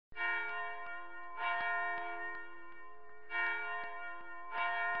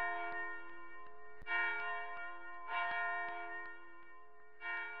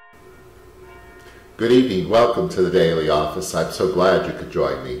Good evening. Welcome to the Daily Office. I'm so glad you could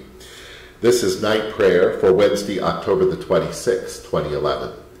join me. This is night prayer for Wednesday, October the 26th,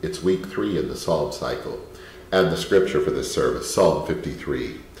 2011. It's week 3 in the Psalm cycle. And the scripture for this service, Psalm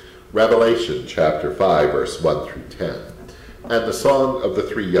 53, Revelation chapter 5, verse 1 through 10, and the Song of the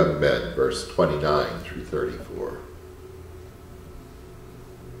Three Young Men, verse 29 through 34.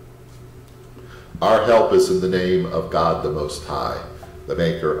 Our help is in the name of God the Most High, the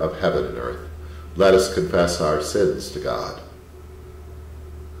maker of heaven and earth. Let us confess our sins to God.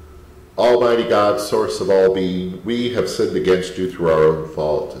 Almighty God, source of all being, we have sinned against you through our own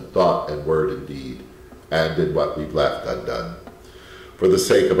fault in thought and word and deed, and in what we've left undone. For the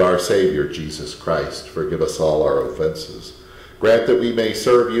sake of our Savior, Jesus Christ, forgive us all our offenses. Grant that we may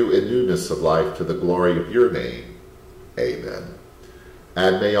serve you in newness of life to the glory of your name. Amen.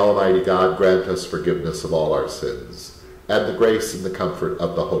 And may Almighty God grant us forgiveness of all our sins, and the grace and the comfort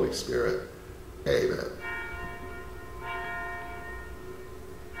of the Holy Spirit. Amen.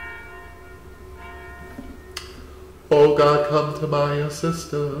 O God, come to my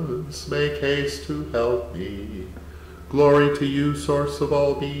assistance, make haste to help me. Glory to you, source of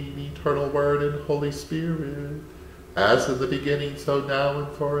all being, eternal Word and Holy Spirit, as in the beginning, so now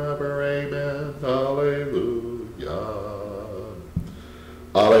and forever. Amen. Alleluia.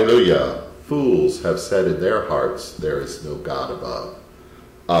 Alleluia. Fools have said in their hearts, there is no God above.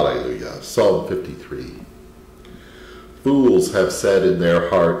 Alleluia. Psalm 53. Fools have said in their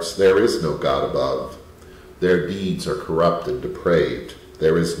hearts, there is no God above. Their deeds are corrupt and depraved.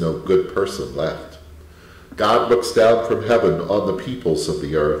 There is no good person left. God looks down from heaven on the peoples of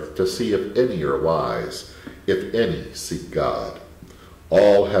the earth to see if any are wise, if any seek God.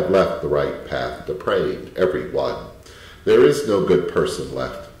 All have left the right path, depraved, every one. There is no good person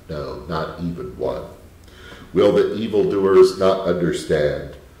left, no, not even one. Will the evildoers not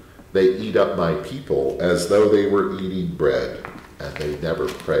understand? They eat up my people as though they were eating bread, and they never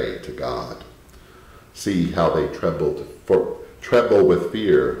pray to God. See how they tremble with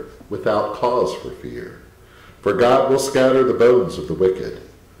fear, without cause for fear. For God will scatter the bones of the wicked.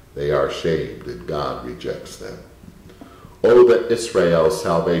 They are shamed, and God rejects them. Oh, that Israel's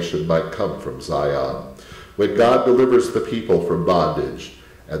salvation might come from Zion, when God delivers the people from bondage,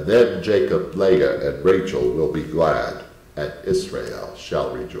 and then Jacob, Leah, and Rachel will be glad, and Israel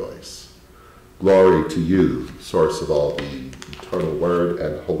shall rejoice. Glory to you, source of all being, eternal Word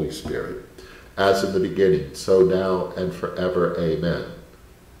and Holy Spirit, as in the beginning, so now and forever. Amen.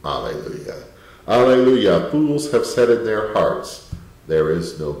 Alleluia. Alleluia. Fools have said in their hearts, there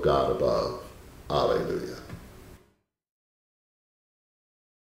is no God above. Alleluia.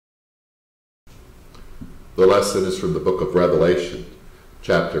 The lesson is from the book of Revelation,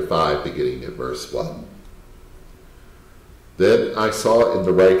 chapter 5, beginning at verse 1. Then I saw in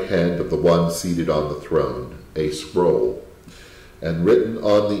the right hand of the one seated on the throne a scroll, and written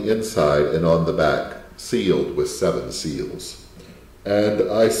on the inside and on the back, sealed with 7 seals. And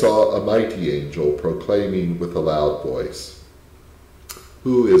I saw a mighty angel proclaiming with a loud voice,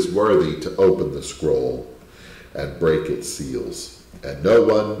 who is worthy to open the scroll and break its seals? And no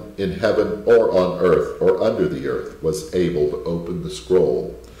one in heaven or on earth or under the earth was able to open the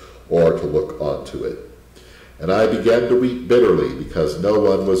scroll or to look onto it. And I began to weep bitterly because no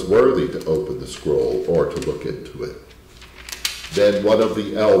one was worthy to open the scroll or to look into it. Then one of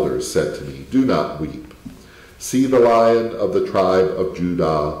the elders said to me, do not weep. See, the Lion of the tribe of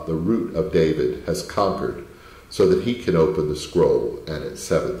Judah, the Root of David, has conquered, so that he can open the scroll and its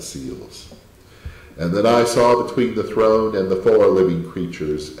 7 seals. And then I saw between the throne and the 4 living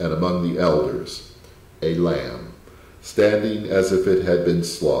creatures, and among the elders, a lamb, standing as if it had been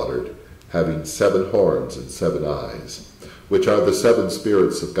slaughtered, having 7 horns and 7 eyes, which are the 7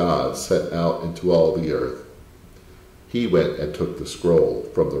 spirits of God sent out into all the earth. He went and took the scroll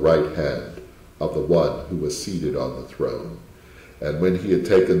from the right hand of the one who was seated on the throne. And when he had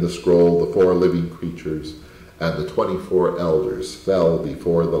taken the scroll, the 4 living creatures and the 24 elders fell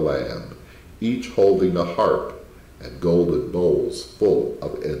before the Lamb, each holding a harp and golden bowls full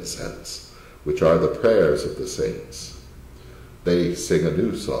of incense, which are the prayers of the saints. They sing a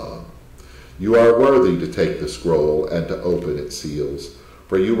new song. You are worthy to take the scroll and to open its seals,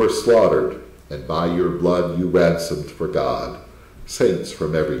 for you were slaughtered, and by your blood you ransomed for God saints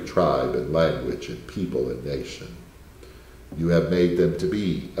from every tribe and language and people and nation. You have made them to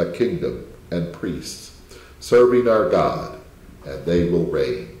be a kingdom and priests, serving our God, and they will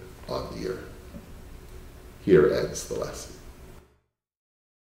reign on the earth. Here ends the lesson.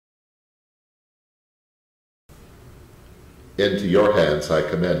 Into your hands I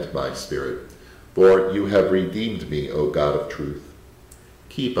commend my spirit, for you have redeemed me, O God of truth.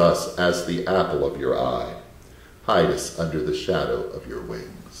 Keep us as the apple of your eye. Hide us under the shadow of your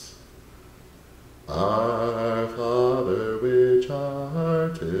wings. Our Father, which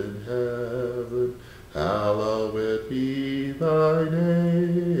art in heaven, hallowed be thy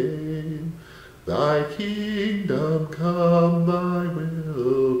name. Thy kingdom come, thy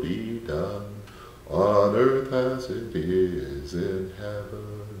will be done, on earth as it is in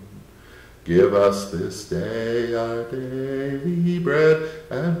heaven. Give us this day our daily bread,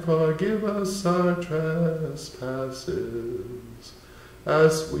 and forgive us our trespasses,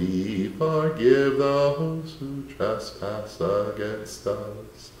 as we forgive those who trespass against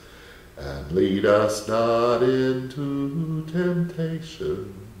us. And lead us not into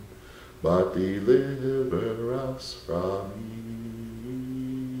temptation, but deliver us from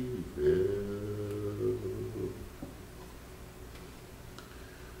evil.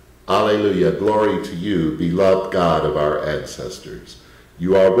 Alleluia, glory to you, beloved God of our ancestors.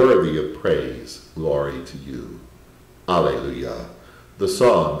 You are worthy of praise, glory to you. Alleluia, the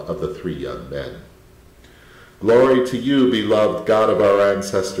song of the three young men. Glory to you, beloved God of our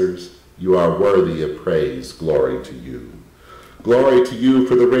ancestors. You are worthy of praise, glory to you. Glory to you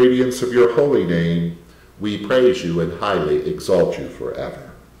for the radiance of your holy name. We praise you and highly exalt you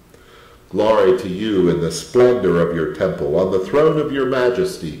forever. Glory to you in the splendor of your temple, on the throne of your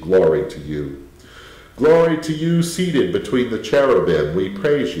majesty, glory to you. Glory to you seated between the cherubim, we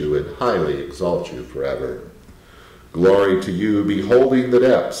praise you and highly exalt you forever. Glory to you beholding the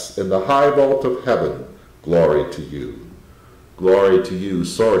depths in the high vault of heaven, glory to you. Glory to you,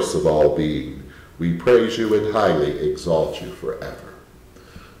 source of all being, we praise you and highly exalt you forever.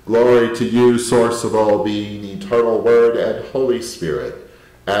 Glory to you, source of all being, eternal Word and Holy Spirit,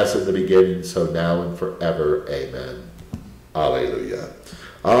 as in the beginning, so now and forever. Amen. Alleluia.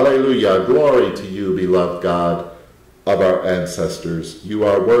 Alleluia. Glory to you, beloved God of our ancestors. You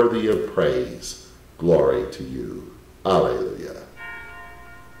are worthy of praise. Glory to you. Alleluia.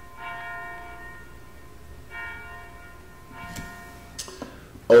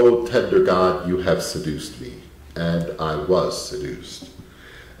 O tender God, you have seduced me, and I was seduced.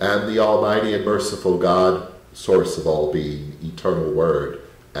 And the Almighty and merciful God, source of all being, eternal Word,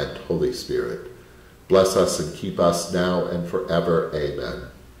 and Holy Spirit, bless us and keep us now and forever. Amen.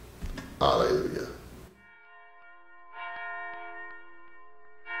 Alleluia.